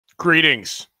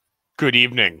Greetings. Good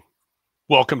evening.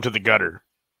 Welcome to the gutter.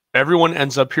 Everyone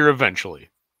ends up here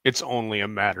eventually. It's only a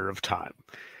matter of time.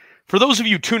 For those of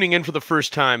you tuning in for the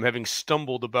first time, having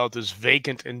stumbled about this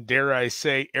vacant and, dare I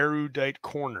say, erudite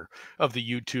corner of the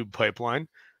YouTube pipeline,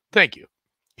 thank you.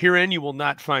 Herein you will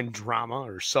not find drama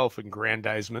or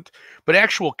self-aggrandizement, but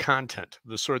actual content,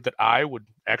 the sort that I would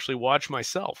actually watch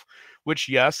myself, which,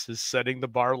 yes, is setting the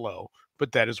bar low,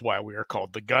 but that is why we are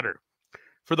called the gutter.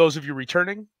 For those of you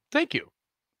returning, thank you.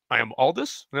 I am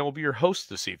Aldous, and I will be your host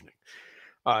this evening.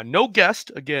 No guest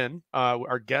again.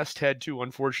 Our guest had to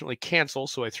unfortunately cancel,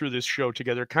 so I threw this show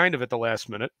together kind of at the last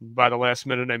minute. By the last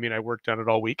minute, I mean I worked on it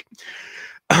all week.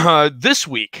 This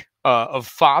week of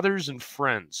fathers and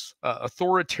friends,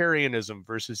 authoritarianism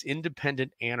versus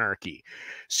independent anarchy,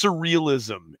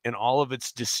 surrealism in all of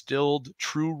its distilled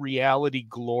true reality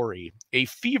glory, a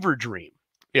fever dream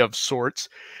of sorts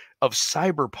of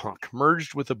cyberpunk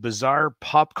merged with a bizarre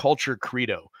pop culture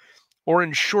credo, or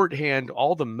in shorthand,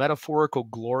 all the metaphorical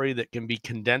glory that can be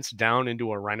condensed down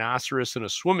into a rhinoceros in a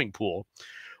swimming pool,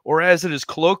 or as it is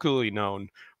colloquially known,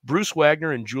 Bruce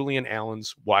Wagner and Julian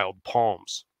Allen's Wild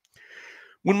Palms.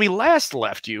 When we last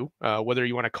left you, whether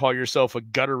you want to call yourself a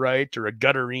gutterite or a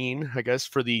gutterine, I guess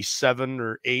for the 7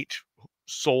 or 8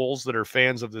 souls that are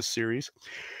fans of this series,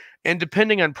 and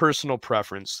depending on personal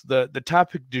preference, the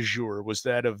topic du jour was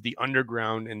that of the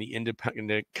underground and the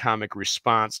independent comic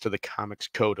response to the Comics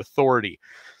Code Authority,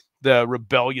 the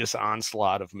rebellious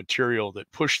onslaught of material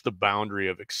that pushed the boundary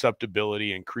of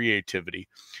acceptability and creativity.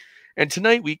 And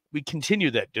tonight we continue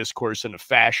that discourse in a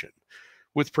fashion,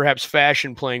 with perhaps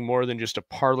fashion playing more than just a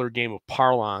parlor game of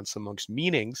parlance amongst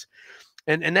meanings.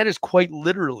 And that is quite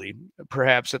literally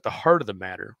perhaps at the heart of the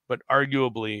matter, but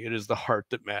arguably it is the heart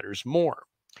that matters more.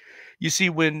 You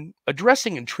see, when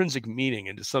addressing intrinsic meaning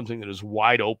into something that is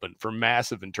wide open for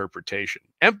massive interpretation,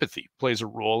 empathy plays a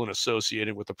role in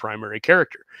associating with the primary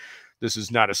character. This is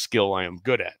not a skill I am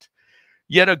good at.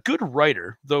 Yet a good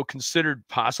writer, though considered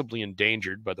possibly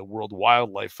endangered by the World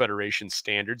Wildlife Federation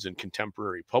standards in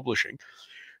contemporary publishing,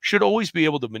 should always be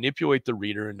able to manipulate the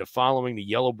reader into following the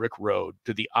yellow brick road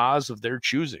to the Oz of their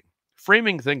choosing,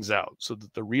 framing things out so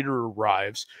that the reader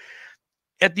arrives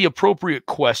at the appropriate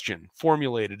question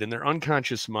formulated in their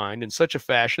unconscious mind in such a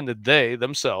fashion that they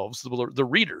themselves, the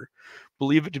reader,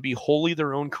 believe it to be wholly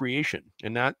their own creation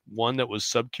and not one that was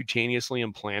subcutaneously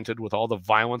implanted with all the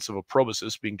violence of a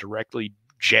proboscis being directly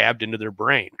jabbed into their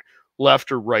brain,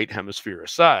 left or right hemisphere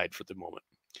aside for the moment.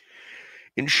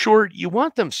 In short, you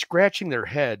want them scratching their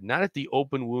head not at the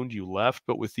open wound you left,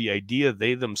 but with the idea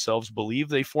they themselves believe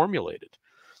they formulated.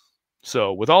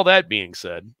 So, with all that being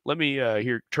said, let me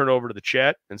turn over to the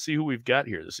chat and see who we've got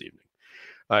here this evening.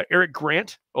 Eric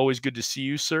Grant, always good to see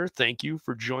you, sir. Thank you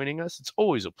for joining us. It's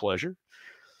always a pleasure.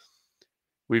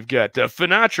 We've got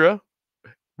Finatra,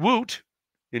 Woot,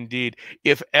 indeed.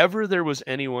 If ever there was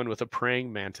anyone with a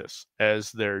praying mantis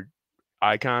as their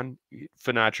icon,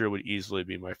 Finatra would easily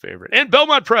be my favorite. And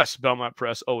Belmont Press,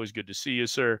 always good to see you,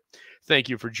 sir. Thank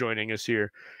you for joining us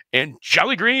here. And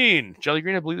Jolly Green,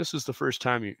 I believe this is the first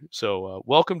time you. So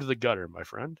welcome to the gutter, my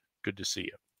friend. Good to see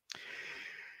you.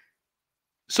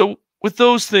 So with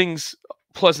those things,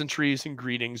 pleasantries and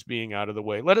greetings being out of the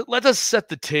way, let us set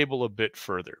the table a bit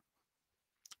further.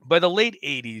 By the late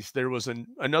 80s, there was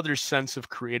another sense of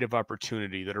creative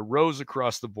opportunity that arose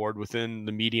across the board within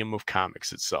the medium of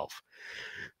comics itself.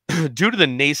 Due to the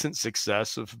nascent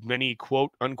success of many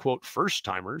quote-unquote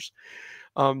first-timers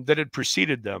that had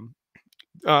preceded them,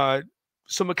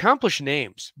 some accomplished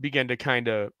names began to kind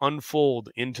of unfold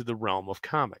into the realm of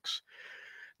comics.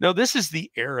 Now, this is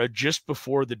the era just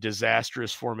before the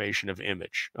disastrous formation of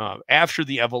Image, after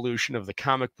the evolution of the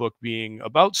comic book being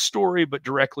about story but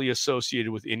directly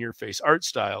associated with in-your-face art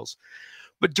styles,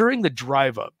 but during the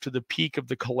drive-up to the peak of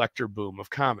the collector boom of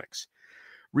comics.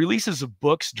 Releases of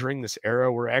books during this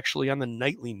era were actually on the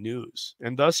nightly news,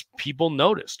 and thus people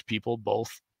noticed, people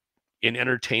both in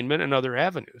entertainment and other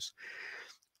avenues.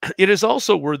 It is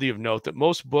also worthy of note that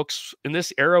most books in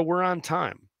this era were on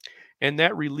time, and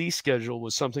that release schedule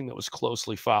was something that was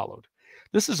closely followed.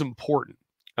 This is important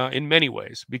in many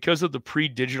ways. Because of the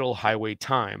pre-digital highway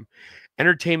time,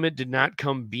 entertainment did not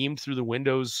come beamed through the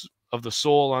windows of the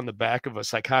soul on the back of a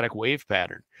psychotic wave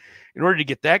pattern. In order to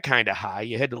get that kind of high,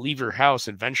 you had to leave your house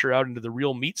and venture out into the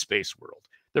real meat space world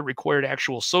that required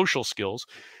actual social skills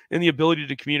and the ability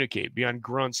to communicate beyond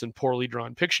grunts and poorly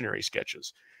drawn Pictionary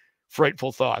sketches.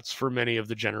 Frightful thoughts for many of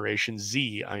the Generation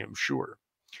Z, I am sure.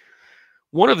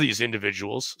 One of these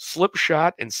individuals,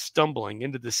 slipshod and stumbling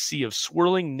into the sea of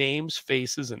swirling names,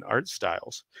 faces, and art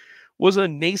styles, was a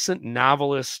nascent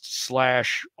novelist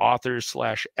slash author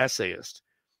slash essayist,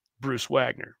 Bruce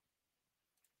Wagner.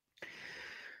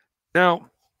 Now,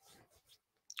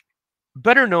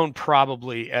 better known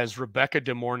probably as Rebecca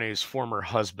De Mornay's former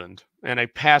husband, and a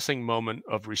passing moment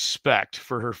of respect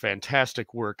for her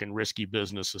fantastic work and risky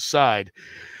business aside,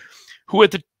 who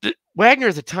at Wagner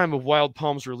at the time of Wild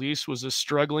Palm's release was a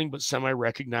struggling but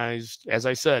semi-recognized, as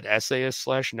I said, essayist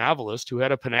slash novelist who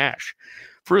had a panache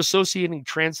for associating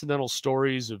transcendental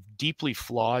stories of deeply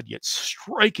flawed yet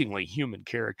strikingly human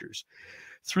characters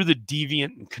through the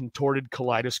deviant and contorted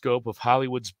kaleidoscope of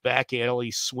Hollywood's back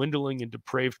alley, swindling and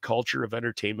depraved culture of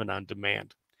entertainment on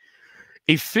demand.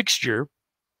 A fixture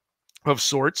of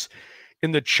sorts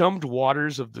in the chummed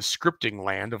waters of the scripting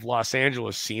land of Los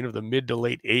Angeles scene of the mid to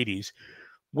late 80s,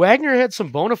 Wagner had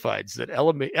some bona fides that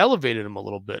elevated him a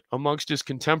little bit amongst his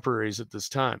contemporaries at this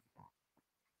time.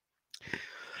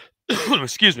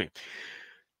 Excuse me.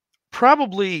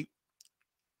 Probably,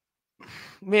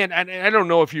 man, I don't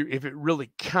know if it really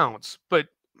counts, but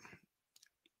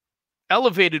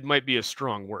elevated might be a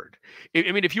strong word.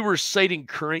 I mean, if you were citing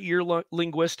current year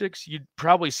linguistics, you'd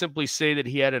probably simply say that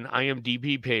he had an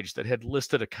IMDb page that had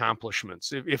listed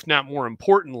accomplishments, if not more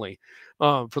importantly,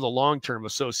 for the long-term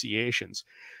associations.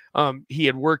 He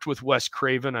had worked with Wes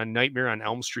Craven on Nightmare on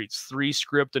Elm Street's 3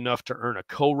 script, enough to earn a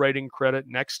co-writing credit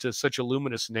next to such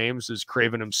illuminous names as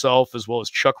Craven himself, as well as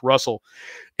Chuck Russell,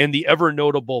 and the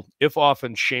ever-notable, if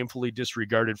often shamefully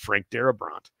disregarded, Frank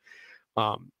Darabont.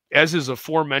 As is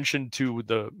aforementioned to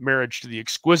the marriage to the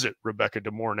exquisite Rebecca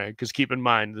De Mornay, because keep in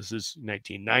mind, this is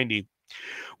 1990,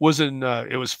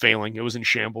 it was failing, it was in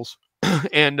shambles,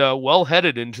 and well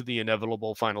headed into the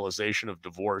inevitable finalization of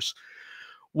divorce.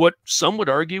 What some would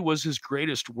argue was his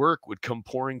greatest work would come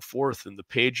pouring forth in the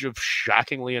page of,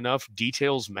 shockingly enough,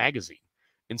 Details magazine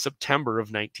in September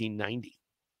of 1990.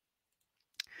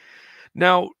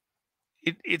 Now,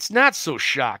 it's not so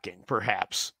shocking,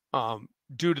 perhaps,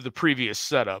 due to the previous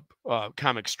setup,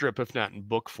 comic strip, if not in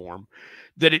book form,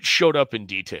 that it showed up in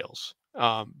Details.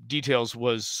 Details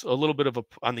was a little bit of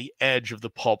on the edge of the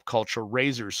pulp culture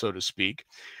razor, so to speak,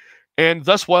 and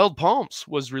thus Wild Palms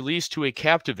was released to a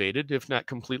captivated, if not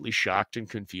completely shocked and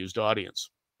confused audience.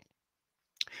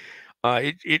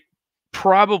 It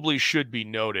probably should be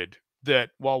noted that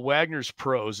while Wagner's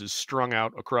prose is strung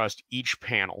out across each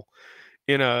panel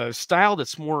in a style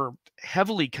that's more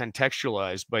heavily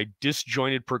contextualized by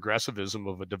disjointed progressivism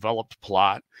of a developed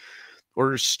plot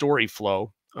or story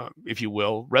flow, if you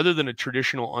will, rather than a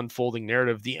traditional unfolding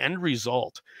narrative, the end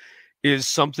result is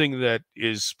something that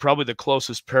is probably the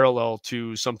closest parallel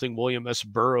to something William S.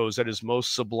 Burroughs at his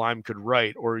most sublime could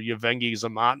write, or Yevgeny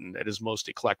Zamyatin at his most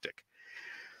eclectic.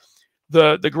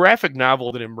 The graphic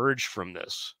novel that emerged from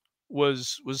this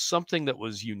was something that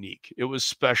was unique. It was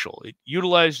special. It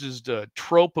utilizes the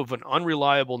trope of an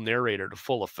unreliable narrator to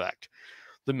full effect.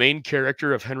 The main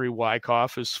character of Henry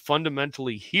Wyckoff is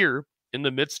fundamentally here in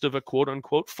the midst of a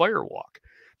quote-unquote firewalk,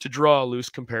 to draw a loose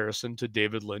comparison to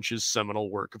David Lynch's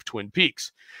seminal work of Twin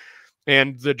Peaks,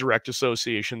 and the direct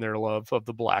association thereof of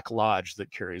the Black Lodge that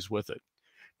carries with it.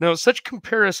 Now, such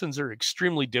comparisons are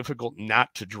extremely difficult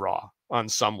not to draw on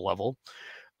some level,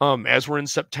 as we're in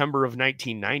September of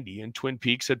 1990, and Twin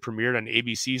Peaks had premiered on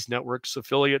ABC's network's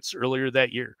affiliates earlier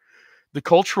that year. The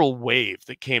cultural wave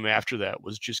that came after that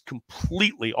was just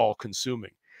completely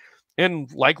all-consuming,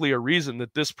 and likely a reason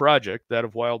that this project, that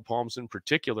of Wild Palms in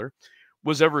particular,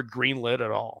 was ever greenlit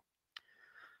at all.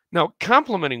 Now,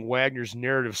 complementing Wagner's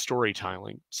narrative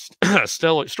storytelling,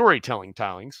 stylings,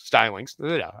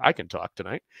 I can talk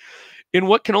tonight, in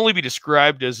what can only be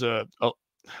described as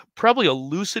probably a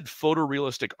lucid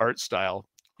photorealistic art style,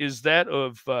 is that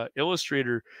of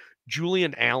illustrator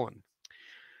Julian Allen.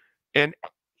 And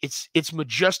it's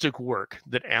majestic work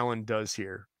that Allen does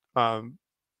here.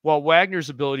 While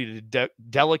Wagner's ability to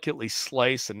delicately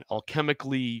slice and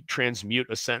alchemically transmute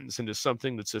a sentence into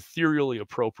something that's ethereally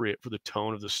appropriate for the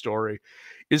tone of the story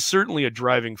is certainly a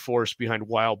driving force behind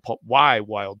why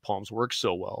Wild Palms works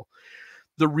so well,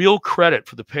 the real credit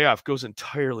for the payoff goes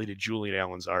entirely to Julian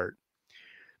Allen's art.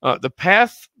 The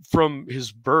path from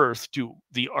his birth to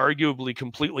the arguably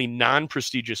completely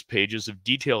non-prestigious pages of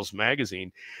Details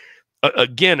magazine,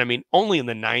 again, I mean, only in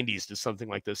the 90s does something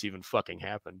like this even fucking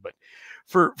happen. But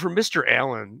for Mr.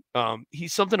 Allen,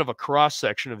 he's something of a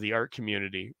cross-section of the art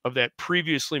community of that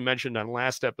previously mentioned on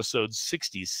last episode's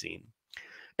 60s scene.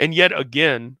 And yet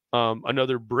again,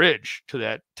 another bridge to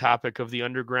that topic of the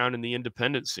underground and the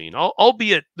independent scene,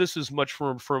 albeit this is much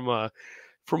from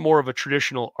more of a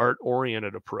traditional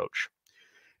art-oriented approach.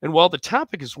 And while the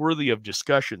topic is worthy of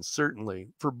discussion, certainly,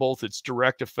 for both its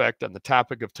direct effect on the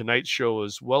topic of tonight's show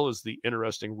as well as the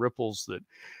interesting ripples that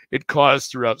it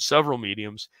caused throughout several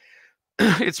mediums,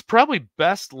 it's probably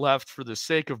best left, for the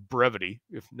sake of brevity,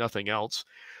 if nothing else,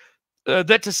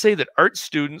 That to say that art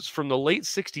students from the late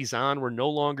 60s on were no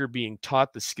longer being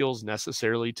taught the skills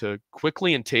necessarily to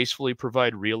quickly and tastefully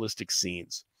provide realistic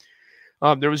scenes.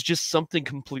 There was just something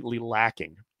completely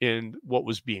lacking in what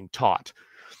was being taught.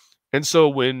 And so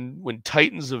when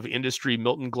titans of industry,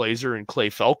 Milton Glaser and Clay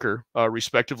Felker,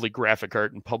 respectively graphic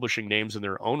art and publishing names in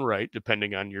their own right,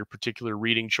 depending on your particular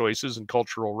reading choices and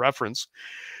cultural reference,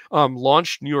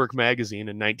 launched New York Magazine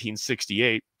in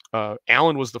 1968,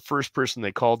 Allen was the first person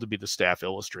they called to be the staff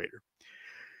illustrator.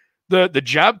 The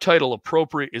job title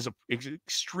appropriate is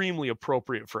extremely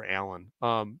appropriate for Allen.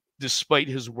 Despite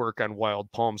his work on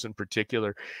Wild Palms in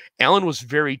particular, Allen was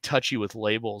very touchy with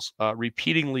labels,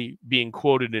 repeatedly being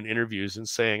quoted in interviews and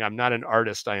saying, "I'm not an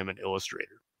artist, I am an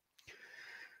illustrator."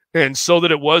 And so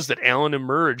that it was that Allen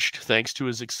emerged, thanks to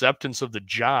his acceptance of the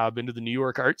job, into the New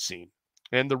York art scene.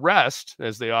 And the rest,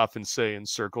 as they often say in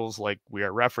circles like we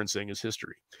are referencing, is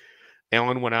history.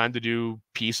 Allen went on to do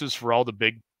pieces for all the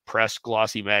big press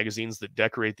glossy magazines that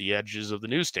decorate the edges of the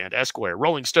newsstand: Esquire,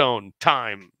 Rolling Stone,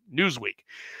 Time, Newsweek,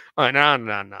 and on and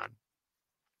on and on.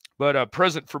 But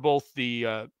present for both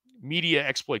the media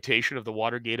exploitation of the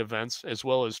Watergate events, as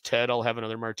well as Ted, I'll Have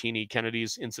Another Martini,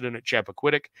 Kennedy's incident at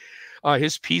Chappaquiddick,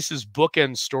 his pieces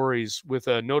bookend stories with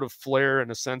a note of flair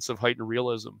and a sense of heightened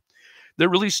realism that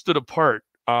really stood apart,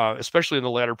 especially in the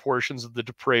latter portions of the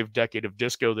depraved decade of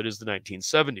disco that is the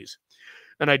 1970s.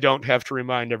 And I don't have to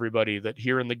remind everybody that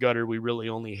here in the gutter, we really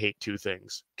only hate two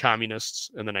things: communists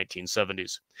and the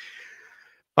 1970s.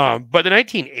 By the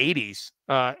 1980s,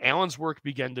 Allen's work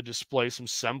began to display some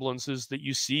semblances that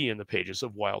you see in the pages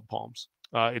of Wild Palms.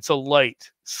 It's a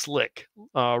light, slick,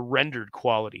 rendered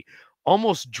quality,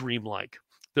 almost dreamlike,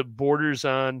 that borders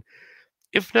on,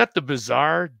 if not the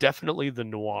bizarre, definitely the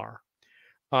noir.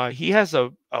 He has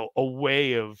a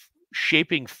way of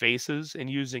shaping faces and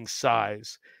using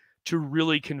size to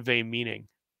really convey meaning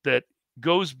that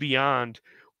goes beyond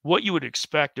what you would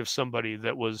expect of somebody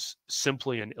that was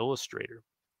simply an illustrator.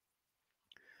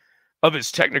 Of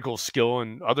his technical skill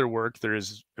and other work, there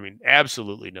is, I mean,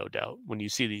 absolutely no doubt when you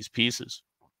see these pieces,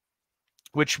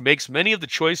 which makes many of the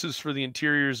choices for the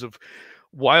interiors of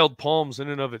Wild Palms in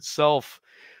and of itself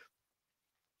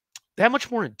that much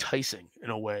more enticing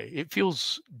in a way. It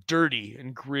feels dirty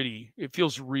and gritty. It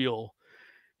feels real.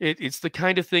 It's the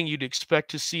kind of thing you'd expect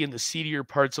to see in the seedier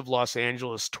parts of Los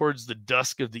Angeles towards the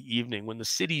dusk of the evening, when the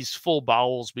city's full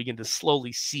bowels begin to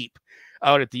slowly seep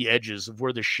out at the edges of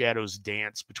where the shadows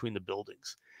dance between the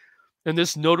buildings. And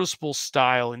this noticeable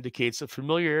style indicates a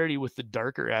familiarity with the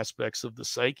darker aspects of the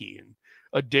psyche, and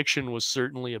addiction was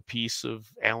certainly a piece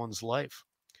of Allen's life.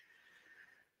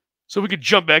 So we could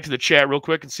jump back to the chat real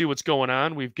quick and see what's going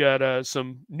on. We've got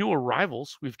some new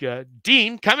arrivals. We've got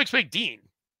Dean, Comics Make Dean,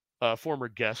 former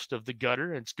guest of the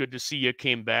Gutter. It's good to see you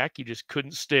came back. You just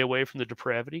couldn't stay away from the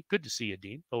depravity. Good to see you,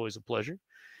 Dean. Always a pleasure.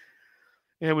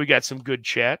 And we got some good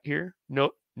chat here.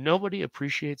 No, nobody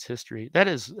appreciates history. That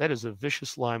is a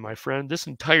vicious lie, my friend. This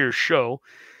entire show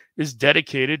is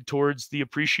dedicated towards the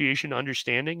appreciation,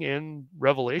 understanding, and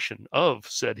revelation of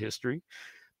said history.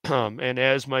 And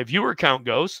as my viewer count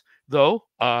goes, though,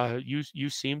 you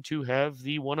seem to have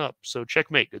the one up. So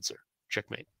checkmate, good sir.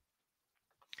 Checkmate.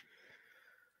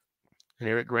 And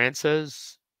Eric Grant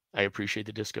says, "I appreciate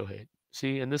the disco hate."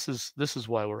 See, and this is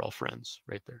why we're all friends,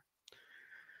 right there.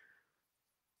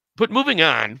 But moving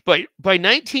on, by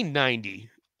 1990,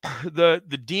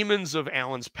 the demons of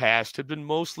Allen's past had been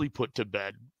mostly put to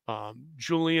bed.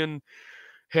 Julian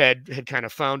had kind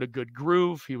of found a good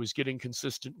groove. He was getting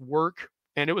consistent work.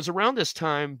 And it was around this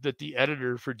time that the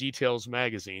editor for Details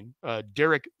magazine,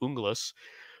 Derek Unglas,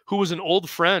 who was an old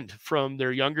friend from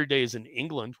their younger days in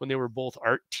England when they were both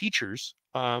art teachers,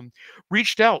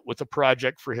 reached out with a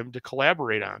project for him to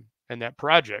collaborate on. And that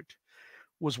project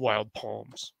was Wild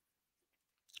Palms.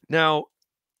 Now,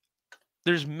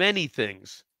 there's many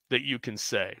things that you can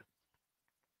say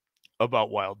about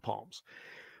Wild Palms,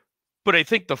 but I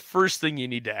think the first thing you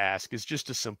need to ask is just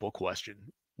a simple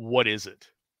question: what is it?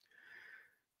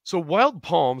 So Wild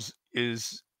Palms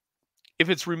is, if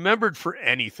it's remembered for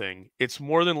anything, it's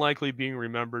more than likely being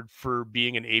remembered for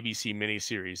being an ABC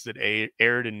miniseries that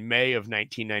aired in May of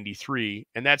 1993,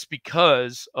 and that's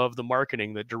because of the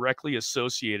marketing that directly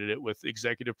associated it with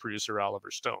executive producer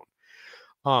Oliver Stone.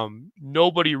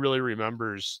 Nobody really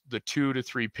remembers the 2 to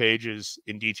 3 pages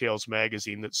in Details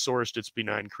magazine that sourced its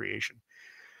benign creation.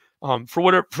 For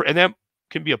whatever, and that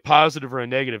can be a positive or a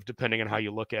negative depending on how you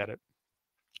look at it.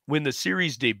 When the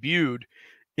series debuted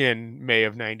in May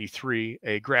of 93,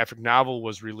 a graphic novel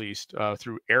was released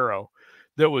through Arrow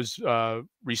that was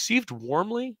received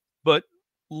warmly, but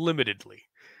limitedly.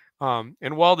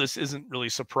 And while this isn't really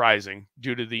surprising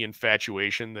due to the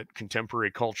infatuation that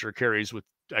contemporary culture carries with,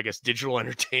 I guess, digital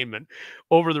entertainment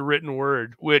over the written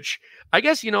word, which I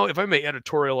guess, if I may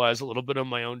editorialize a little bit on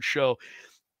my own show,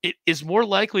 it is more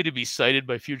likely to be cited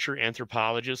by future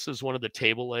anthropologists as one of the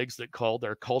table legs that called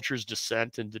our culture's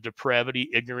descent into depravity,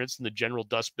 ignorance, and the general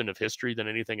dustbin of history than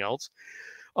anything else.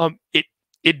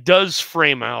 It does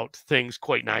frame out things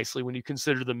quite nicely when you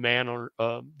consider the manner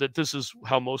that this is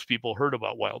how most people heard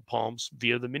about Wild Palms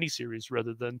via the miniseries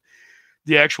rather than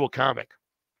the actual comic.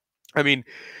 I mean,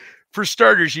 for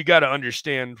starters, you got to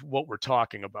understand what we're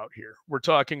talking about here. We're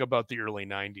talking about the early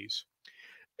 90s.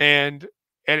 And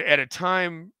at a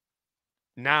time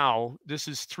now, this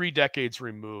is 3 decades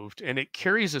removed, and it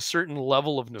carries a certain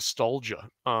level of nostalgia,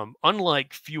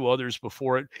 unlike few others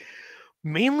before it,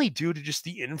 mainly due to just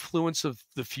the influence of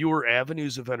the fewer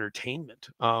avenues of entertainment.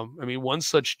 I mean, one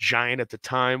such giant at the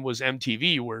time was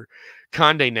MTV, where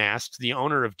Condé Nast, the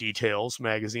owner of Details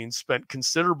magazine, spent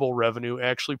considerable revenue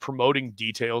actually promoting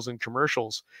Details in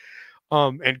commercials.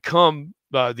 And come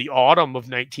the autumn of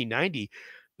 1990,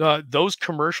 those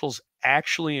commercials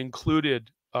actually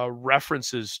included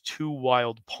references to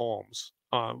Wild Palms,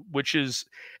 which is,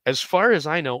 as far as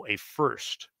I know, a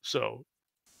first. So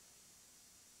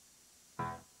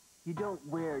you don't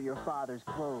wear your father's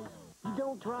clothes. You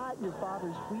don't drive your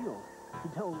father's wheels. You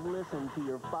don't listen to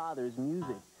your father's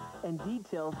music. And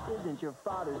Details isn't your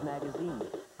father's magazine.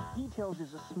 Details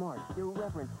is a smart,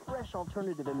 irreverent, fresh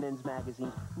alternative in men's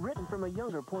magazines written from a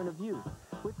younger point of view,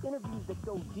 with interviews that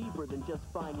go deeper than just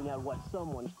finding out what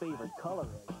someone's favorite color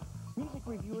is. Music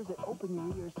reviewers that open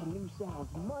your ears to new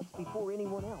sounds months before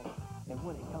anyone else. And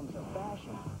when it comes to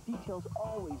fashion, Details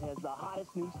always has the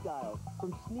hottest new styles,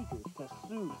 from sneakers to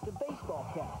suits to baseball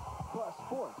caps, plus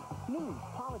sports, news,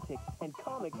 politics, and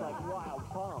comics like Wild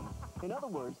Palms. In other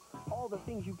words, all the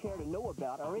things you care to know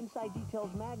about are inside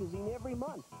Details magazine every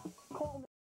month. Call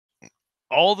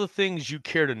all the things you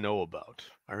care to know about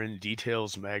are in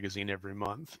Details magazine every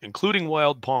month, including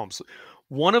Wild Palms,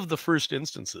 one of the first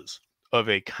instances of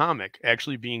a comic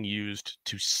actually being used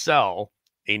to sell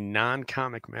a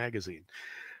non-comic magazine.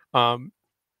 Um,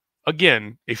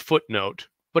 Again, a footnote,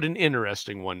 but an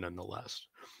interesting one nonetheless.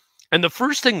 And the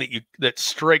first thing that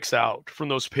strikes out from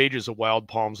those pages of Wild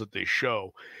Palms that they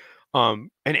show, and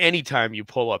anytime you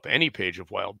pull up any page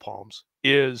of Wild Palms,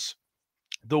 is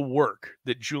the work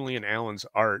that Julian Allen's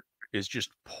art is just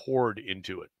poured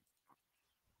into it.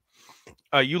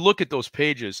 You look at those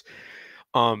pages,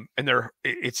 and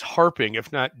it's harping,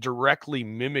 if not directly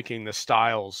mimicking, the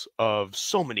styles of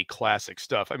so many classic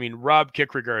stuff. I mean, Rob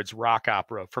Kierkegaard's rock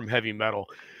opera from Heavy Metal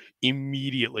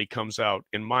immediately comes out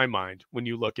in my mind when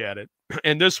you look at it.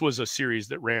 And this was a series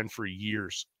that ran for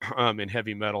years in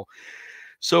Heavy Metal.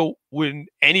 So when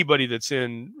anybody that's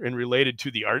in and related to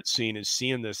the art scene is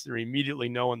seeing this, they're immediately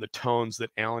knowing the tones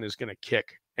that Allen is going to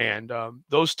kick. And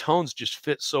those tones just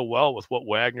fit so well with what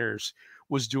Wagner's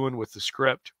was doing with the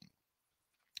script.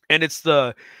 And it's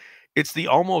the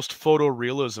almost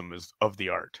photorealism of the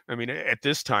art. I mean, at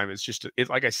this time, it's just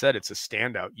like I said, it's a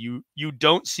standout. You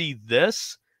don't see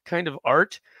this kind of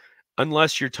art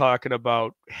unless you're talking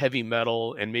about Heavy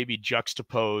Metal and maybe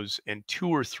Juxtapose and 2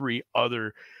 or 3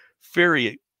 other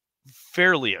very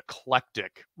fairly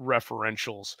eclectic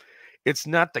referentials. It's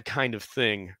not the kind of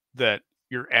thing that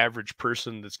your average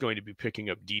person that's going to be picking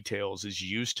up Details is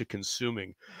used to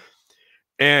consuming.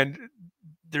 And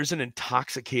there's an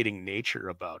intoxicating nature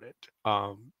about it.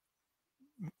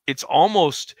 It's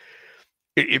almost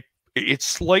it, it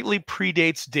slightly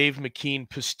predates Dave McKean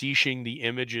pastiching the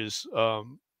images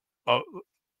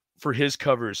for his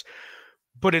covers,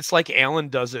 but it's like Allen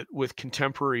does it with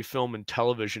contemporary film and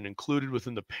television included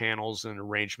within the panels and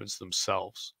arrangements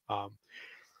themselves.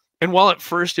 And while at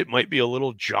first it might be a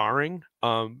little jarring,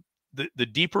 the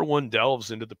deeper one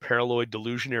delves into the paranoid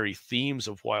delusionary themes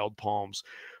of Wild Palms,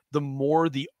 the more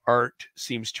the art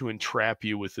seems to entrap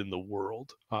you within the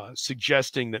world,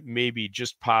 suggesting that maybe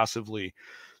just possibly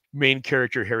main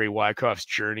character Harry Wyckoff's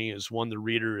journey is one the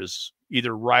reader is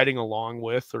either riding along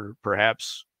with or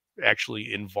perhaps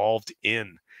actually involved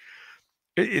in.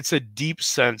 It's a deep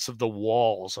sense of the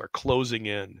walls are closing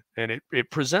in, and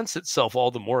it presents itself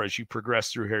all the more as you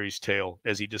progress through Harry's tale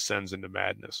as he descends into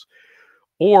madness,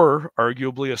 or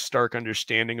arguably a stark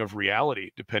understanding of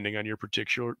reality, depending on your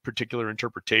particular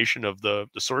interpretation of the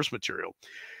source material.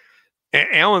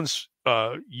 Allen's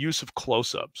use of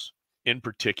close-ups, in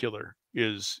particular,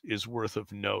 is worth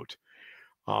of note.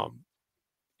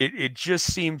 It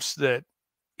just seems that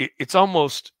it's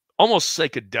almost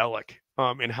psychedelic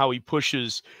in how he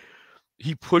pushes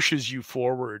he pushes you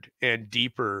forward and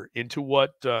deeper into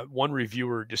what one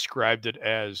reviewer described it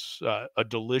as a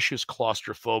delicious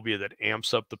claustrophobia that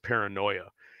amps up the paranoia.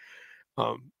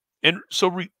 Um, and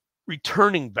so,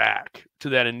 returning back to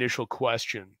that initial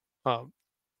question, um,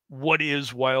 what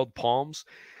is Wild Palms?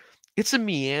 It's a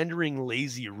meandering,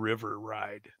 lazy river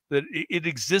ride that it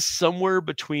exists somewhere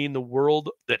between the world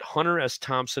that Hunter S.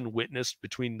 Thompson witnessed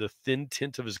between the thin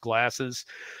tint of his glasses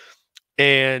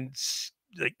and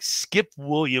like Skip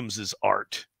Williams's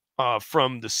art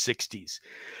from the 60s.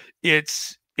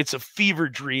 It's a fever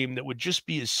dream that would just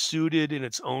be as suited in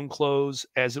its own clothes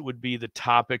as it would be the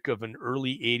topic of an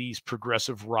early 80s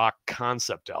progressive rock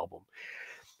concept album.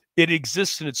 It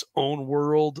exists in its own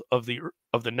world of the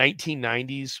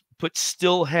 1990s, but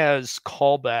still has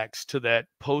callbacks to that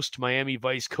post Miami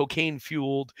Vice cocaine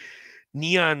fueled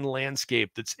neon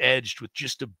landscape that's edged with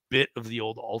just a bit of the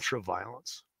old ultra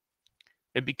violence.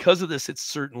 And because of this, it's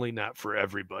certainly not for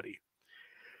everybody.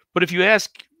 But if you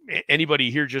ask anybody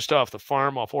here just off the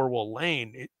farm off Orwell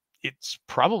Lane, it's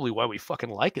probably why we fucking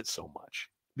like it so much,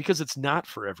 because it's not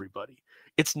for everybody.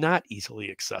 It's not easily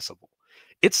accessible.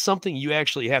 It's something you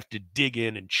actually have to dig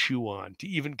in and chew on to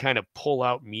even kind of pull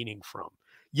out meaning from.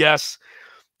 Yes,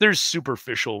 there's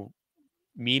superficial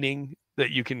meaning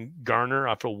that you can garner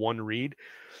off of one read.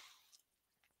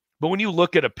 But when you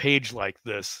look at a page like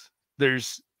this,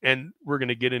 and we're going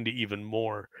to get into even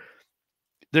more,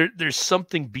 there's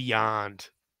something beyond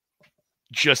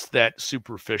just that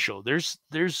superficial.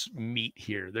 There's meat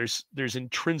here. There's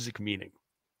intrinsic meaning.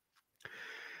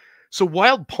 So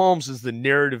Wild Palms is the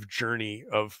narrative journey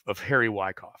of Harry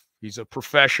Wyckoff. He's a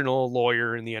professional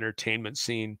lawyer in the entertainment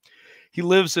scene. He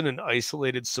lives in an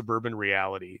isolated suburban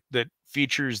reality that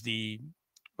features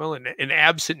an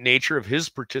absent nature of his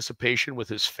participation with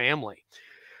his family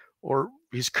or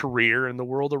his career and the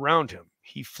world around him.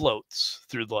 He floats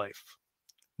through life.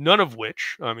 None of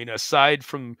which, I mean, aside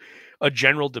from a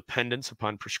general dependence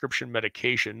upon prescription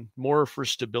medication, more for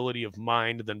stability of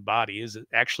mind than body, is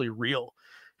actually real.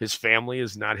 His family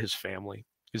is not his family.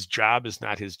 His job is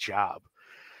not his job.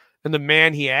 And the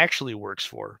man he actually works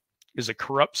for is a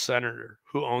corrupt senator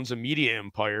who owns a media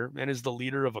empire and is the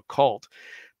leader of a cult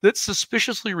that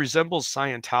suspiciously resembles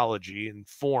Scientology in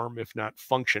form, if not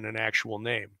function and actual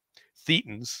name.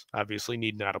 Thetans obviously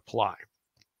need not apply.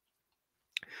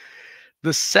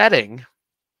 The setting,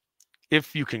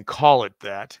 if you can call it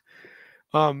that,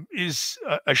 is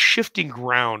a shifting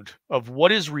ground of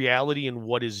what is reality and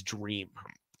what is dream.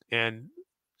 And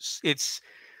it's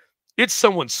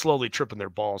someone slowly tripping their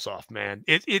balls off, man.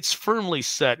 It's firmly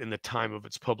set in the time of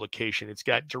its publication. It's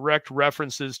got direct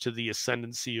references to the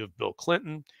ascendancy of Bill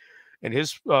Clinton and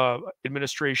his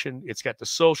administration. It's got the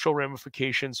social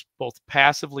ramifications, both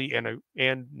passively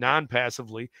and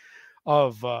non-passively,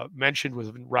 of mentioned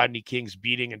with Rodney King's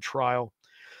beating and trial.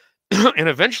 And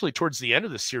eventually, towards the end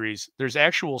of the series, there's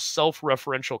actual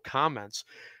self-referential comments,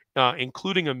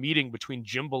 including a meeting between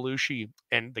Jim Belushi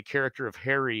and the character of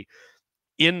Harry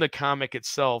in the comic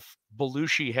itself,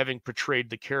 Belushi having portrayed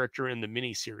the character in the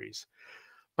miniseries.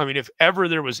 I mean, if ever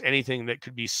there was anything that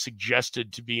could be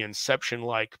suggested to be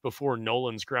Inception-like before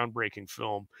Nolan's groundbreaking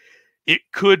film, it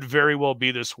could very well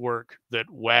be this work that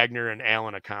Wagner and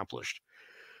Allen accomplished.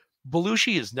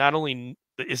 Belushi is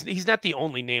he's not the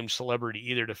only named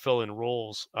celebrity either to fill in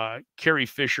roles. Carrie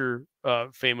Fisher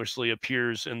famously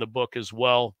appears in the book as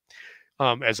well,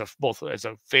 both as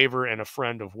a favor and a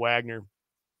friend of Wagner.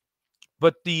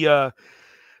 But the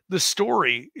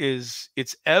story is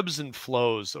its ebbs and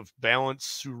flows of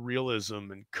balanced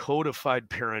surrealism and codified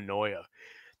paranoia.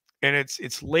 And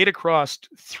it's laid across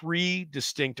 3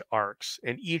 distinct arcs,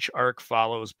 and each arc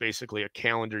follows basically a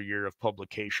calendar year of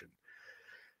publication.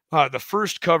 The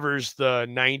first covers the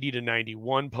 90 to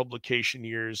 91 publication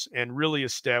years and really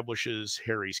establishes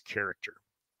Harry's character.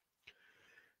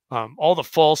 All the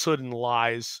falsehood and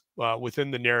lies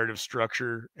within the narrative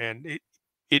structure, and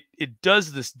it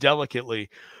does this delicately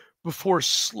before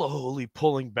slowly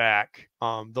pulling back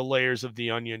the layers of the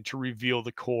onion to reveal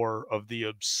the core of the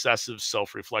obsessive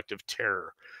self-reflective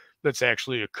terror that's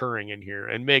actually occurring in here.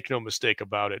 And make no mistake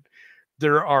about it,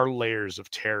 there are layers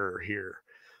of terror here.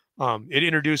 It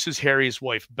introduces Harry's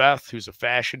wife, Beth, who's a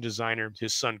fashion designer,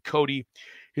 his son, Cody,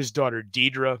 his daughter,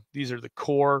 Deidre. These are the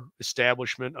core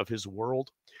establishment of his world.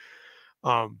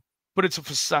 But it's a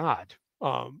facade.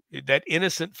 That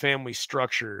innocent family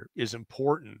structure is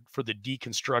important for the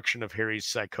deconstruction of Harry's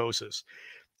psychosis.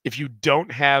 If you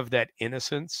don't have that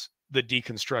innocence, the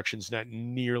deconstruction is not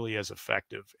nearly as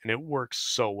effective, and it works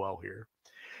so well here.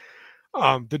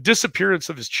 The disappearance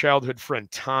of his childhood friend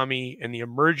Tommy and the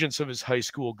emergence of his high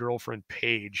school girlfriend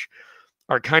Paige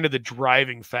are kind of the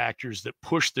driving factors that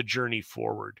push the journey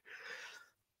forward.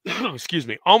 Excuse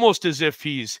me, almost as if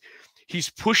he's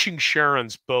pushing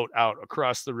Sharon's boat out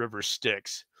across the river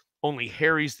Styx. Only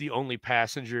Harry's the only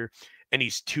passenger, and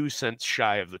he's 2 cents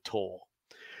shy of the toll.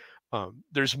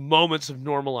 There's moments of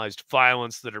normalized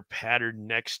violence that are patterned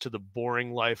next to the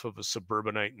boring life of a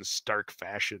suburbanite in stark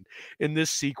fashion. In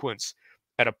this sequence,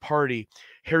 at a party,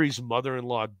 Harry's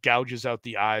mother-in-law gouges out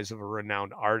the eyes of a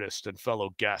renowned artist and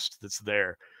fellow guest that's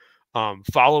there,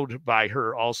 followed by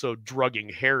her also drugging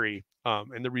Harry,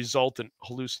 and the resultant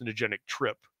hallucinogenic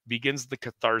trip begins the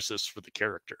catharsis for the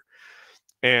character.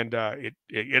 And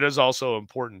it is also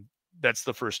important. That's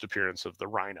the first appearance of the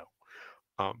Rhino.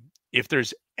 If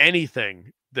there's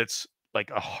anything that's like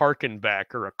a harken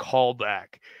back or a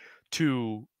callback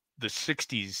to the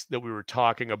 60s that we were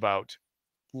talking about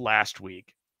last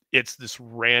week, it's this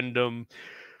random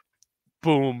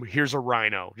boom, here's a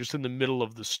rhino just in the middle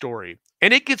of the story.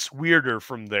 And it gets weirder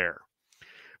from there.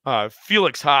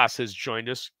 Felix Haas has joined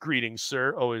us. Greetings,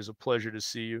 sir. Always a pleasure to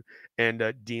see you.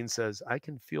 And Dean says, I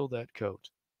can feel that coat.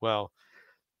 Well,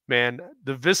 man,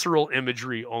 the visceral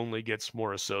imagery only gets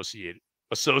more associative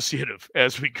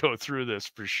as we go through this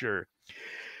for sure.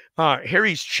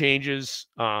 Harry's changes,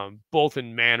 both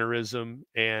in mannerism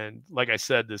and, like I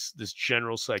said, this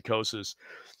general psychosis,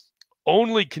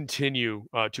 only continue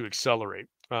to accelerate.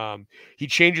 He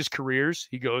changes careers.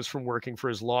 He goes from working for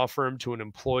his law firm to an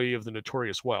employee of the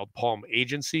notorious Wild Palm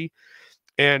Agency.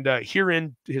 And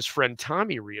herein, his friend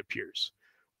Tommy reappears,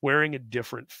 wearing a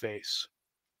different face.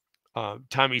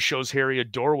 Tommy shows Harry a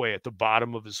doorway at the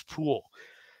bottom of his pool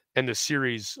and the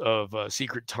series of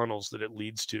secret tunnels that it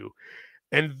leads to.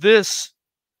 And this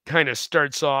kind of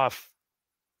starts off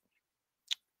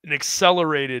an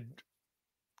accelerated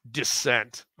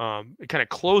descent. It kind of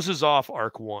closes off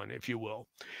Arc 1, if you will.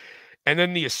 And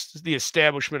then the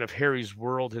establishment of Harry's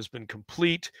world has been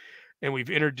complete. And we've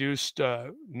introduced,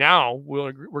 now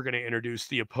we're going to introduce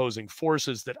the opposing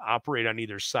forces that operate on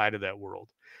either side of that world.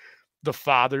 The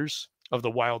fathers of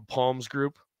the Wild Palms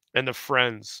group and the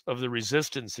friends of the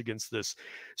resistance against this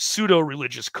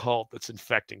pseudo-religious cult that's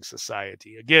infecting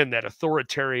society. Again, that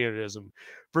authoritarianism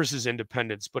versus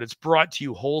independence, but it's brought to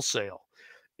you wholesale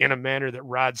in a manner that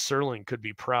Rod Serling could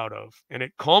be proud of. And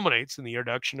it culminates in the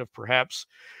introduction of perhaps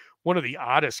one of the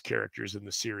oddest characters in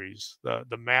the series,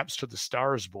 the Maps to the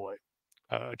Stars boy,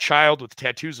 a child with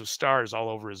tattoos of stars all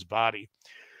over his body.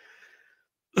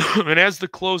 And as the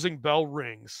closing bell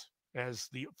rings, as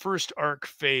the first arc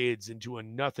fades into a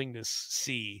nothingness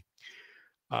sea,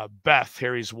 Beth,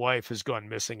 Harry's wife, has gone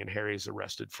missing and Harry's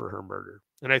arrested for her murder.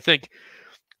 And I think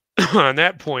on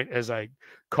that point, as I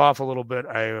cough a little bit,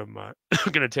 I am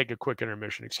going to take a quick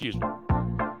intermission. Excuse me.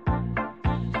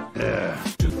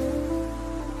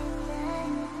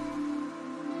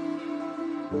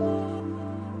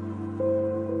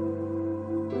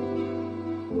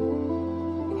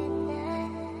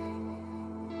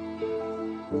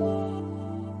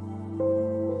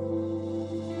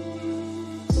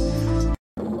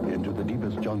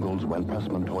 Jungles went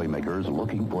Pressman toy makers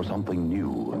looking for something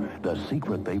new. The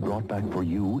secret they brought back for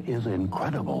you is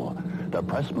incredible. The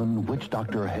Pressman Witch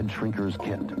Doctor Head Shrinkers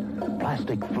Kit.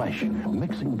 Plastic flesh,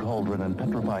 mixing cauldron, and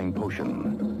petrifying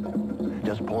potion.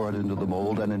 Just pour it into the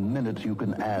mold, and in minutes you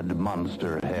can add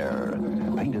monster hair.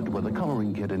 Paint it with a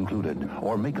coloring kit included,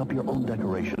 or make up your own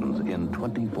decorations. In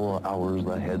 24 hours,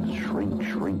 the heads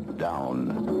shrink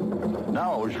down.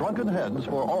 Now, shrunken heads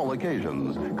for all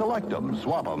occasions. Collect them,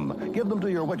 swap them, give them to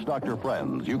your Witch Doctor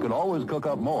friends. You can always cook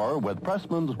up more with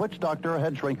Pressman's Witch Doctor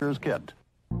Head Shrinkers Kit.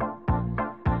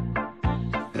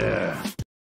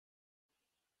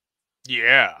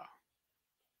 Yeah.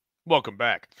 Welcome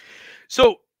back.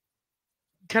 So,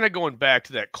 kind of going back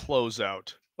to that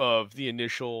closeout of the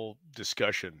initial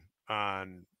discussion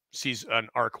on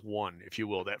Arc 1, if you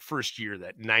will, that first year,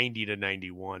 that 90 to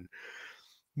 91.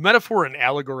 Metaphor and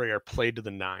allegory are played to the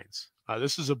nines.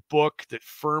 This is a book that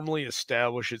firmly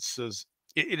establishes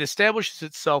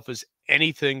itself as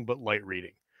anything but light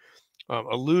reading.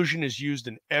 Illusion is used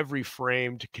in every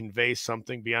frame to convey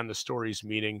something beyond the story's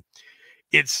meaning.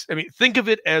 Think of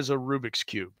it as a Rubik's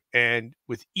Cube, and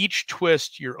with each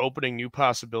twist, you're opening new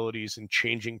possibilities and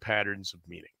changing patterns of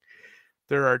meaning.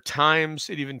 There are times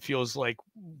it even feels like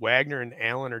Wagner and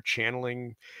Allen are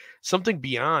channeling something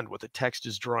beyond what the text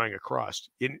is drawing across.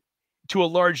 To a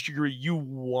large degree, you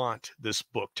want this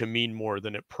book to mean more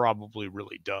than it probably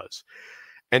really does.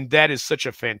 And that is such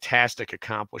a fantastic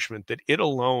accomplishment that it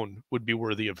alone would be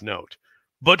worthy of note.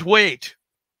 But wait,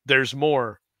 there's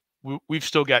more. We've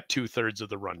still got 2/3 of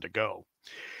the run to go.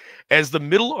 As the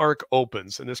middle arc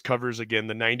opens, and this covers again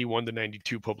the 91 to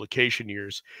 92 publication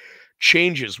years,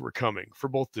 changes were coming for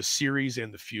both the series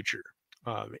and the future.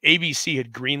 ABC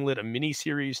had greenlit a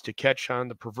miniseries to catch on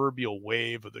the proverbial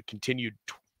wave of the continued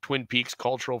Twin Peaks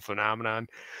cultural phenomenon.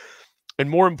 And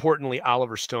more importantly,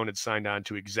 Oliver Stone had signed on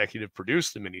to executive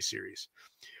produce the miniseries.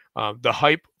 The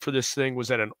hype for this thing was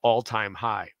at an all-time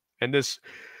high. And this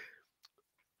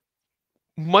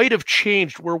might have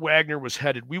changed where Wagner was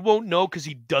headed. We won't know because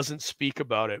he doesn't speak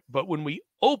about it. But when we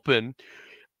open,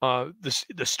 the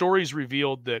stories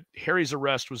revealed that Harry's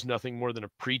arrest was nothing more than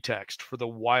a pretext for the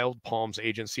Wild Palms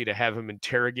agency to have him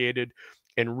interrogated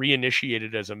and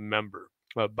reinitiated as a member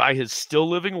by his still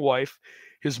living wife,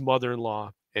 his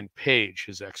mother-in-law, and Paige,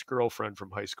 his ex-girlfriend from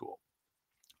high school.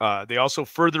 They also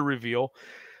further reveal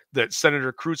that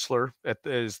Senator Kreutzler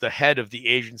is the head of the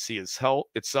agency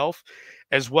itself,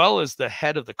 as well as the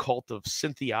head of the cult of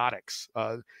synthiotics,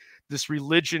 this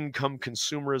religion come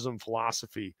consumerism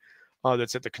philosophy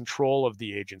that's at the control of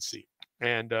the agency.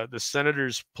 And the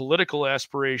senator's political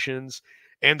aspirations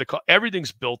and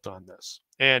everything's built on this.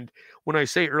 And when I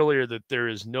say earlier that there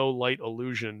is no light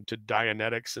allusion to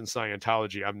Dianetics and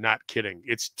Scientology, I'm not kidding.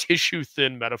 It's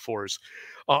tissue-thin metaphors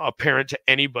apparent to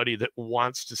anybody that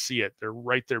wants to see it. They're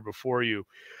right there before you.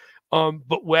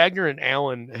 But Wagner and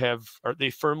Allen they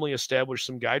firmly established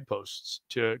some guideposts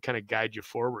to kind of guide you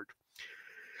forward.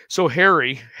 So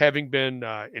Harry, having been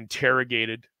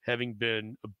interrogated, having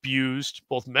been abused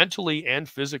both mentally and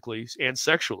physically and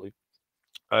sexually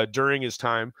during his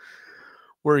time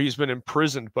where he's been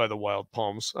imprisoned by the Wild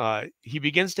Palms, he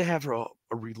begins to have a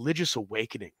religious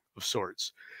awakening of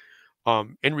sorts.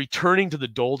 And returning to the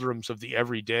doldrums of the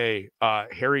everyday,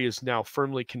 Harry is now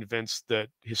firmly convinced that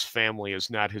his family is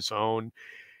not his own.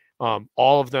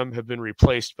 All of them have been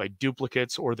replaced by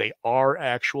duplicates, or they are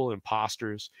actual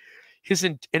imposters. His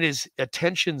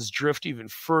attentions drift even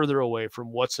further away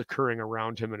from what's occurring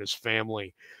around him and his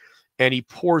family, and he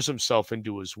pours himself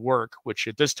into his work, which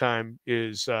at this time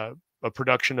is a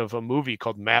production of a movie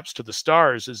called Maps to the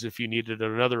Stars, as if you needed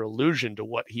another allusion to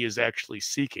what he is actually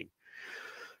seeking.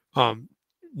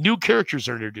 New characters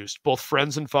are introduced, both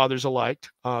friends and fathers alike.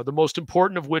 The most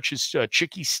important of which is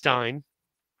Chicky Stein,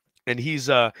 and he's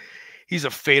a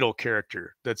fatal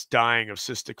character that's dying of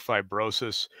cystic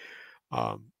fibrosis.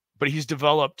 But he's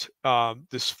developed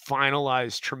this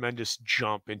finalized tremendous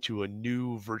jump into a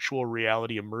new virtual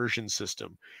reality immersion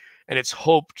system. And it's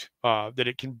hoped that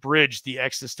it can bridge the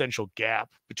existential gap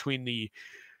between the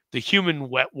human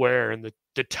wetware and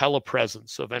the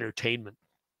telepresence of entertainment.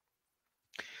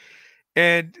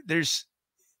 And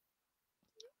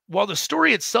while the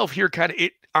story itself here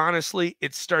honestly,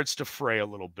 it starts to fray a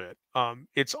little bit.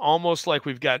 It's almost like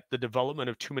we've got the development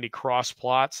of too many cross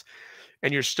plots,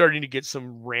 and you're starting to get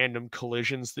some random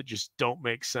collisions that just don't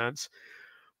make sense.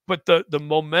 But the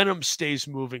momentum stays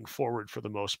moving forward for the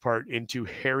most part into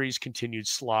Harry's continued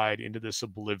slide into this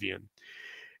oblivion.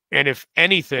 And if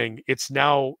anything, it's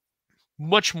now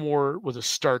much more with a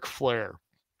stark flare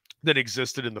that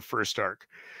existed in the first arc.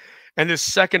 And this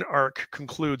second arc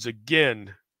concludes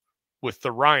again with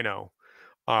the Rhino,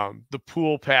 the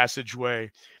pool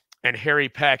passageway, and Harry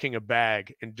packing a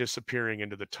bag and disappearing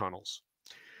into the tunnels.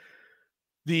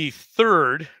 The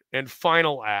third and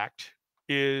final act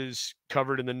is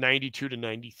covered in the 92 to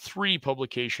 93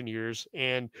 publication years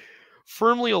and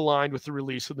firmly aligned with the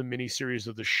release of the miniseries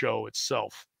of the show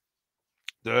itself.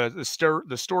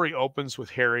 The story opens with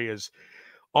Harry as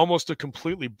almost a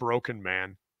completely broken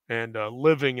man and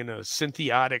living in a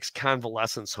synthiotics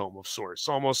convalescence home of sorts,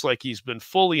 almost like he's been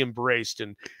fully embraced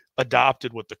and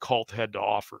adopted what the cult had to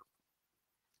offer.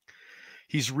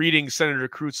 He's reading Senator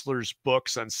Kreutzler's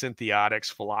books on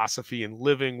synthiotics, philosophy, and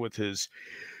living with his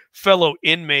fellow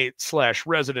inmate /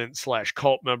 resident /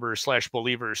 cult member /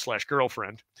 believer /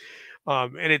 girlfriend.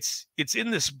 And it's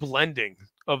in this blending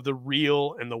of the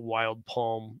real and the Wild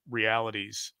Palm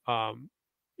realities.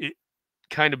 It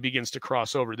kind of begins to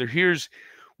cross over. Here's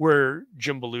where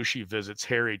Jim Belushi visits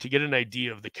Harry to get an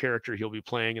idea of the character he'll be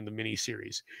playing in the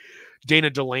miniseries. Dana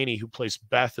Delaney, who plays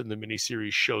Beth in the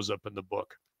miniseries, shows up in the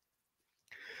book.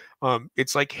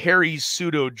 It's like Harry's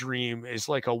pseudo dream is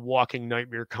like a walking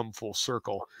nightmare come full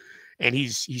circle. And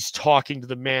he's talking to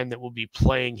the man that will be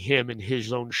playing him in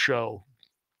his own show.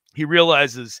 He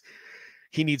realizes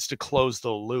he needs to close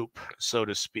the loop, so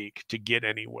to speak, to get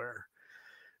anywhere.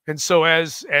 And so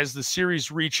as the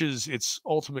series reaches its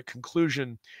ultimate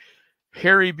conclusion,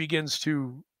 Harry begins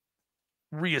to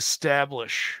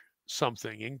reestablish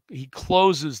something, and he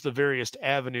closes the various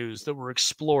avenues that were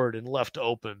explored and left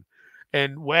open.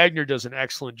 And Wagner does an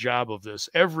excellent job of this.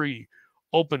 Every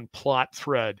open plot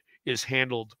thread is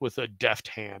handled with a deft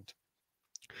hand.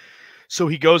 So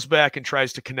he goes back and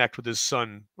tries to connect with his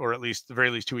son, or at least, the very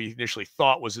least, who he initially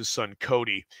thought was his son,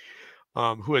 Cody,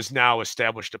 who has now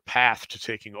established a path to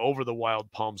taking over the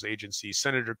Wild Palms Agency,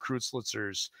 Senator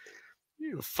Kreutzlitzer's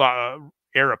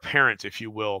heir apparent, if you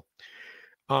will.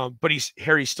 But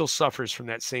Harry still suffers from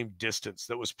that same distance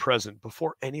that was present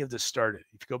before any of this started.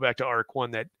 If you go back to Arc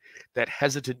 1, that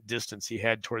hesitant distance he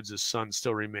had towards his son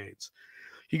still remains.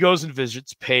 He goes and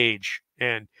visits Paige,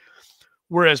 and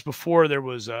whereas before there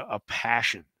was a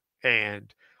passion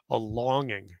and a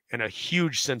longing and a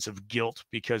huge sense of guilt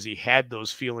because he had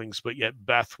those feelings, but yet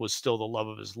Beth was still the love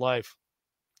of his life,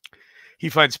 he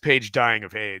finds Paige dying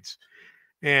of AIDS.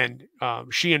 And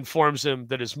she informs him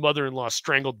that his mother-in-law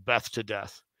strangled Beth to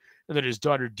death and that his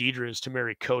daughter Deidre is to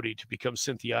marry Cody to become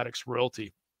Synthetix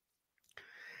royalty.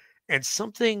 And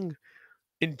something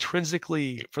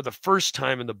intrinsically, for the first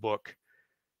time in the book,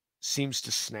 seems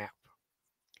to snap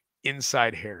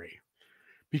inside Harry,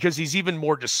 because he's even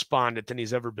more despondent than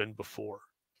he's ever been before.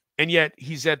 And yet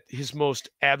he's at his most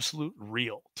absolute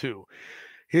real, too.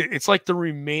 It's like the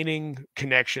remaining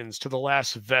connections to the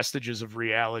last vestiges of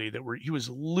reality that he was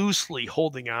loosely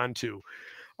holding on to.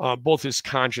 Both his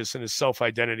conscious and his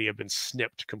self-identity have been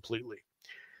snipped completely.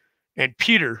 And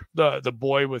Peter, the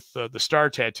boy with the star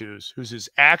tattoos, who's his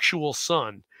actual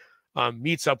son,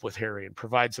 meets up with Harry and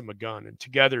provides him a gun. And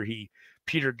together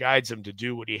Peter guides him to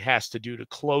do what he has to do to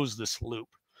close this loop.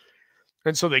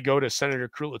 And so they go to Senator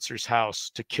Kreutzlitzer's house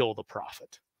to kill the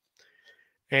prophet.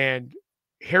 And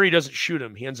Harry doesn't shoot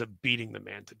him. He ends up beating the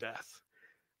man to death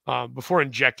before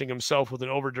injecting himself with an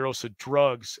overdose of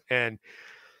drugs. And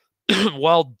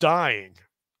while dying,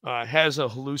 has a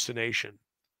hallucination,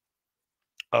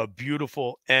 a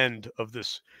beautiful end of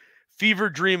this fever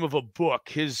dream of a book.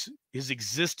 His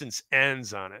existence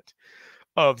ends on it,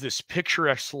 of this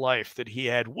picturesque life that he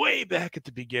had way back at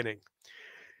the beginning.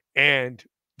 And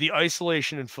the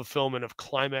isolation and fulfillment of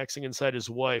climaxing inside his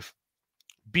wife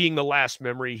being the last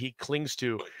memory he clings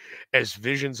to, as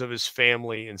visions of his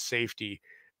family and safety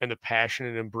and the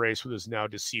passionate embrace with his now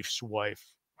deceased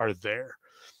wife are there.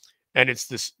 And it's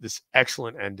this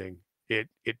excellent ending. It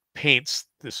paints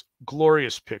this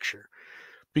glorious picture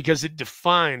because it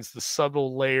defines the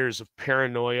subtle layers of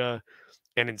paranoia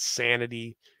and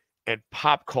insanity and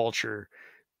pop culture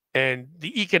and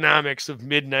the economics of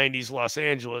mid-90s Los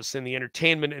Angeles and the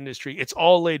entertainment industry. It's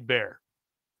all laid bare,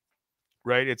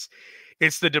 right?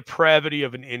 It's the depravity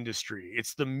of an industry.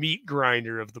 It's the meat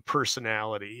grinder of the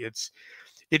personality.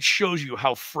 It shows you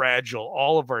how fragile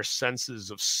all of our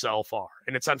senses of self are.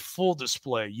 And it's on full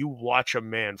display. You watch a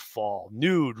man fall,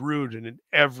 nude, rude, and in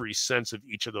every sense of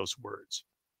each of those words.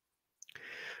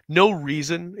 No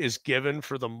reason is given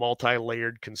for the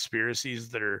multi-layered conspiracies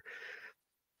that are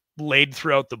laid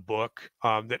throughout the book,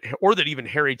 that even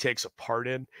Harry takes a part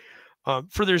in.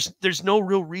 For there's no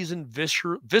real reason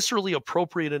viscerally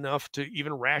appropriate enough to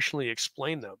even rationally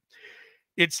explain them.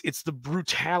 It's the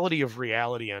brutality of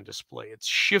reality on display. It's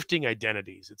shifting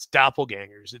identities. It's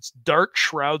doppelgangers. It's dark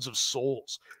shrouds of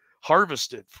souls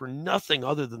harvested for nothing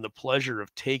other than the pleasure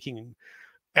of taking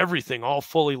everything all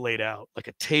fully laid out, like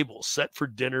a table set for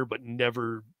dinner, but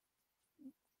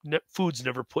food's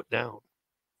never put down.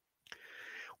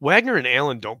 Wagner and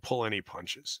Allen don't pull any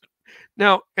punches.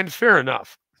 Now, and fair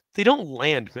enough, they don't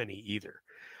land many either.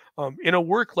 In a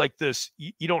work like this,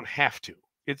 you don't have to.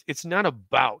 It's not a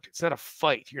bout. It's not a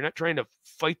fight. You're not trying to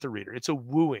fight the reader. It's a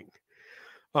wooing.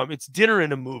 It's dinner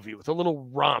in a movie with a little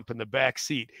romp in the back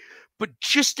seat, but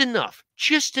just enough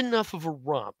of a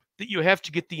romp that you have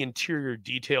to get the interior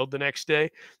detailed the next day.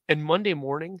 And Monday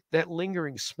morning, that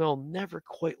lingering smell never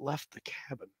quite left the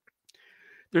cabin.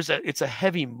 It's a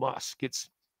heavy musk.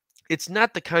 It's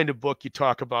not the kind of book you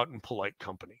talk about in polite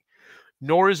company,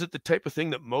 nor is it the type of thing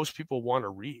that most people want to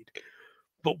read.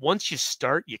 But once you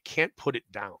start, you can't put it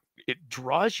down. It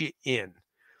draws you in,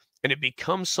 and it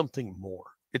becomes something more.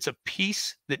 It's a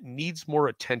piece that needs more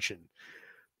attention,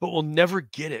 but will never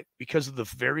get it because of the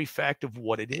very fact of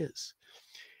what it is.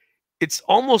 It's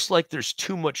almost like there's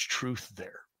too much truth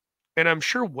there. And I'm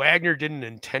sure Wagner didn't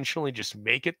intentionally just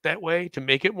make it that way to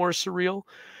make it more surreal.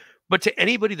 But to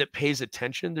anybody that pays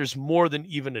attention, there's more than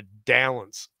even a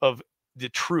dalliance of the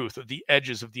truth of the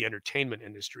edges of the entertainment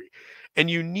industry. And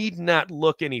you need not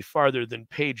look any farther than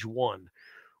page 1,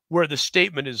 where the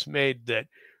statement is made that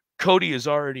Cody is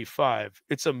already 5.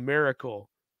 It's a miracle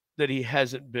that he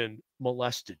hasn't been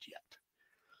molested yet.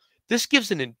 This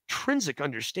gives an intrinsic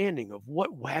understanding of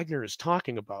what Wagner is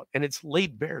talking about, and it's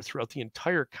laid bare throughout the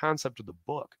entire concept of the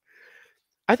book.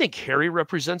 I think Harry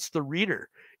represents the reader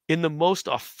in the most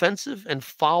offensive and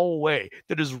foul way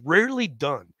that is rarely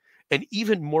done and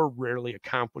even more rarely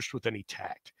accomplished with any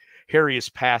tact. Harry is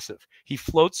passive. He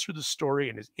floats through the story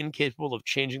and is incapable of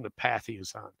changing the path he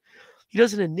is on. He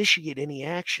doesn't initiate any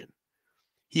action.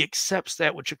 He accepts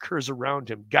that which occurs around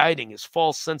him, guiding his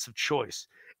false sense of choice,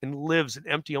 and lives an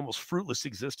empty, almost fruitless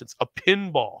existence, a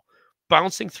pinball,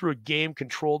 bouncing through a game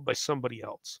controlled by somebody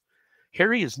else.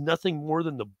 Harry is nothing more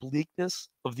than the bleakness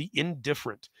of the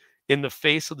indifferent in the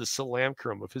face of the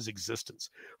salamcrum of his existence,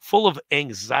 full of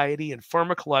anxiety and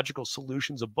pharmacological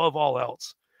solutions above all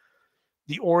else.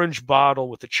 The orange bottle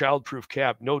with the childproof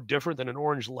cap, no different than an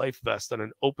orange life vest on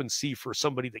an open sea for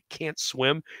somebody that can't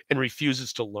swim and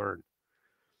refuses to learn.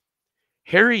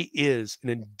 Harry is an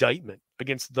indictment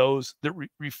against those that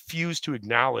refuse to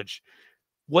acknowledge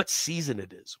what season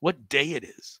it is, what day it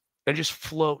is, and just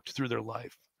float through their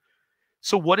life.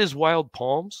 So what is Wild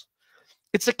Palms?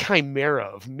 It's a chimera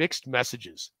of mixed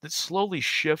messages that slowly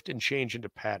shift and change into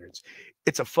patterns.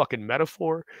 It's a fucking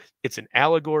metaphor. It's an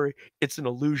allegory. It's an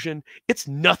illusion. It's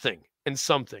nothing and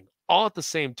something all at the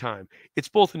same time. It's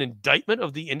both an indictment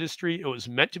of the industry it was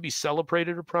meant to be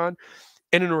celebrated upon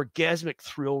and an orgasmic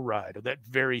thrill ride of that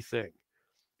very thing.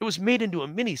 It was made into a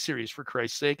miniseries, for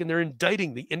Christ's sake, and they're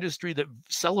indicting the industry that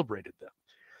celebrated them.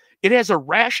 It has a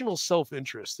rational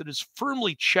self-interest that is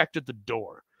firmly checked at the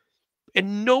door,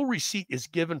 and no receipt is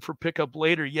given for pickup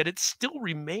later, yet it still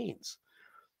remains.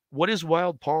 What is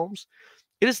Wild Palms?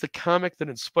 It is the comic that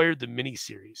inspired the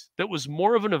miniseries, that was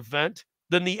more of an event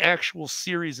than the actual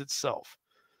series itself.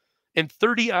 And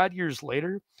 30-odd years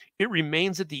later, it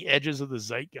remains at the edges of the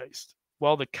zeitgeist,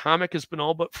 while the comic has been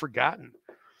all but forgotten.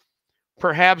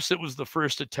 Perhaps it was the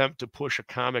first attempt to push a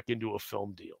comic into a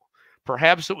film deal.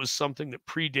 Perhaps it was something that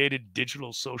predated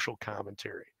digital social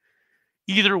commentary.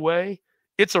 Either way,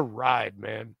 it's a ride,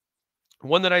 man.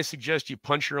 One that I suggest you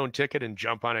punch your own ticket and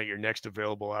jump on at your next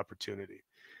available opportunity.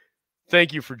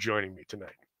 Thank you for joining me tonight.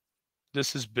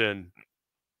 This has been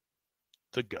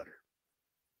The Gutter.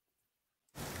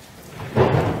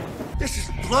 This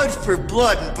is blood for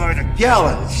blood and by the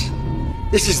gallons.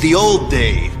 This is the old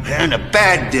days, man, the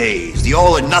bad days, the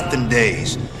all or nothing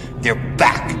days. They're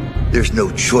back. There's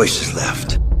no choices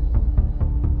left.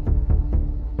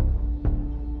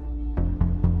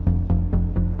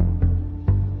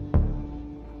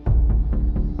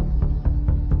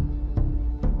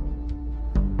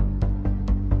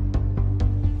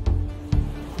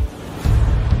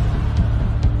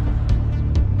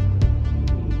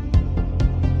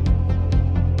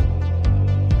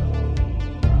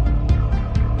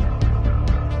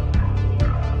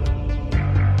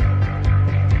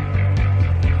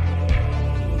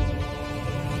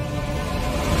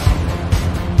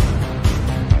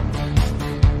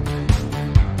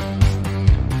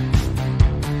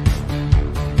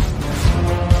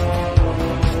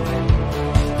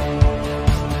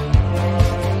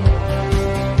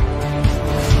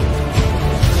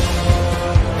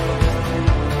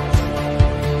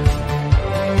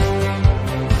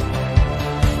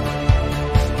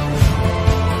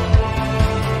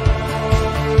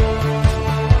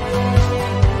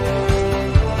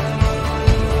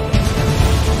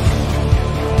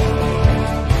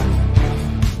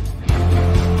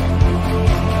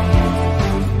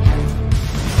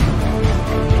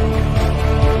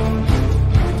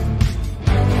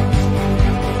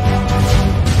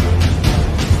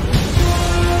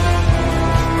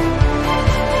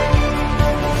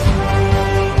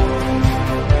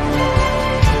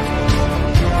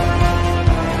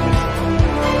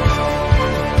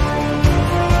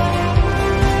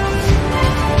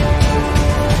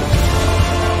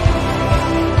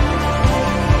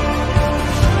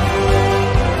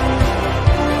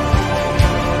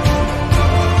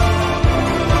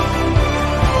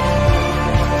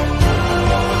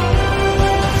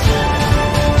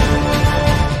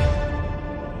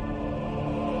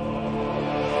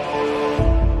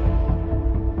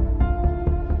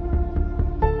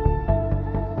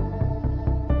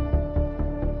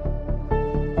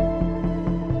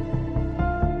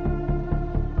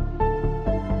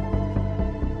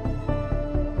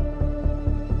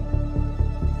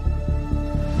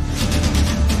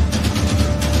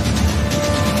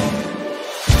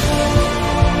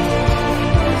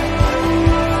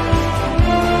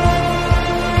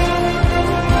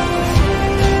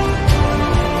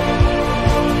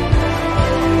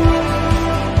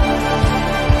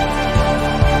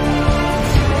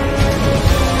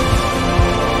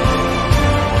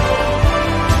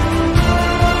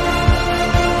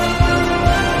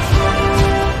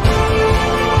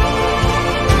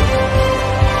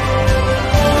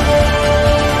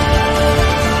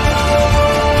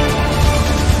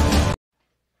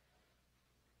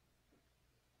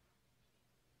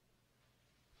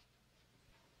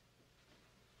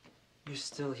 You're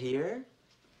still here?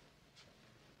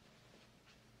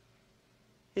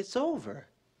 It's over.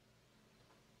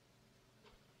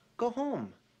 Go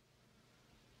home.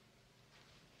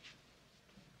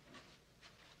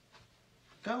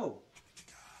 Go.